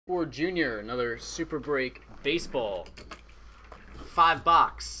For Junior, another Super Break Baseball.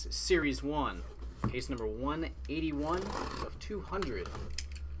 5-box, Series 1. Case number 181 of 200.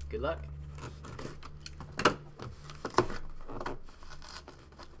 Good luck.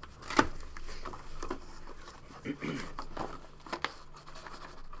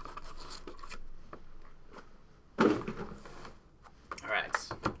 Alright.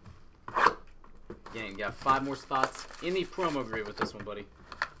 Again, you got 5 more spots in the promo grid with this one, buddy.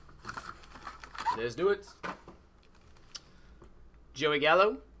 Let's do it. Joey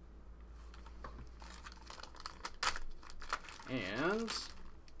Gallo. And...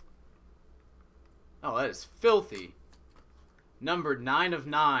 oh, that is filthy. Numbered 9 of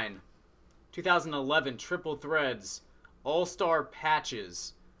 9. 2011 Triple Threads. All-Star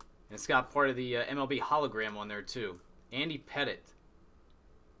Patches. And it's got part of the MLB hologram on there, too. Andy Pettit.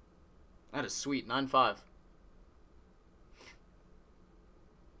 That is sweet. 9-5.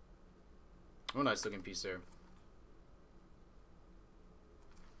 Oh, nice looking piece there.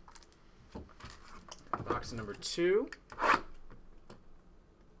 Box number 2.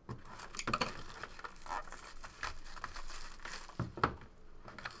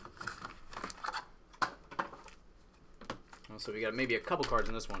 So we got maybe a couple cards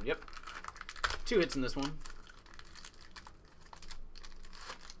in this one. Yep. 2 hits in this one.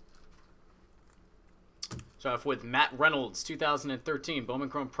 Start off with Matt Reynolds, 2013 Bowman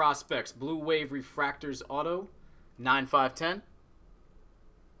Chrome Prospects, Blue Wave Refractors Auto, 9/5/10.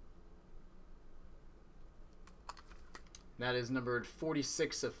 That is numbered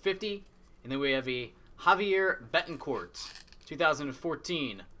 46 of 50. And then we have a Javier Betancourt,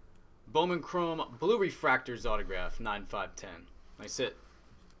 2014 Bowman Chrome Blue Refractors Autograph, 9/5/10. Nice hit.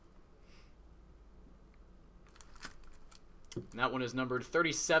 And that one is numbered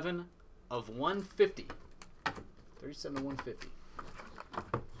 37 of 150. 37 of 150.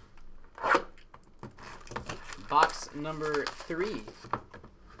 Box number 3.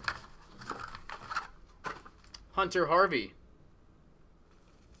 Hunter Harvey.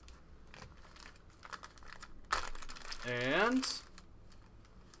 And...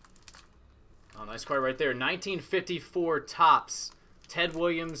 oh, nice card right there. 1954 Topps. Ted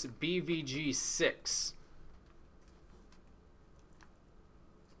Williams BVG 6.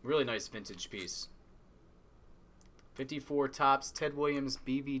 Really nice vintage piece. 54 Topps. Ted Williams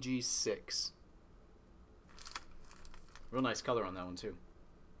BVG 6. Real nice color on that one, too.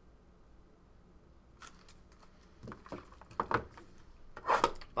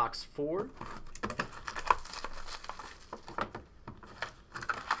 Box 4.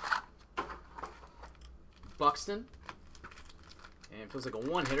 Buxton. And it feels like a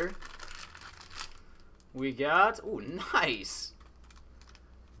one-hitter. We got... ooh, nice.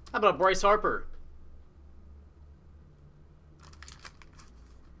 How about Bryce Harper?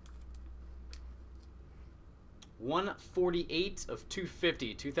 $148 of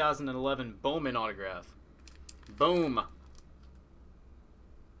 250. 2011 Bowman autograph. Boom.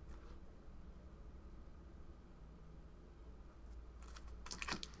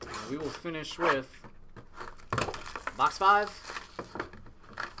 And we will finish with box 5.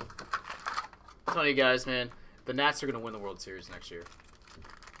 I'm telling you guys, man, the Nats are going to win the World Series next year.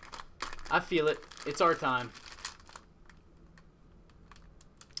 I feel it. It's our time.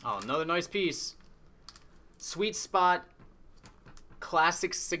 Oh, another nice piece. Sweet Spot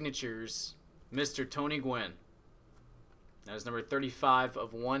Classic Signatures, Mr. Tony Gwynn. That is number 35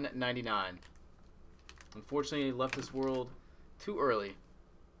 of 199. Unfortunately, he left this world too early.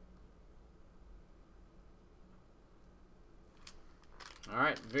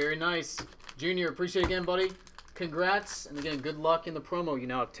 Alright, very nice. Junior, appreciate it again, buddy. Congrats, and again, good luck in the promo. You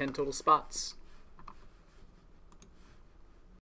now have 10 total spots.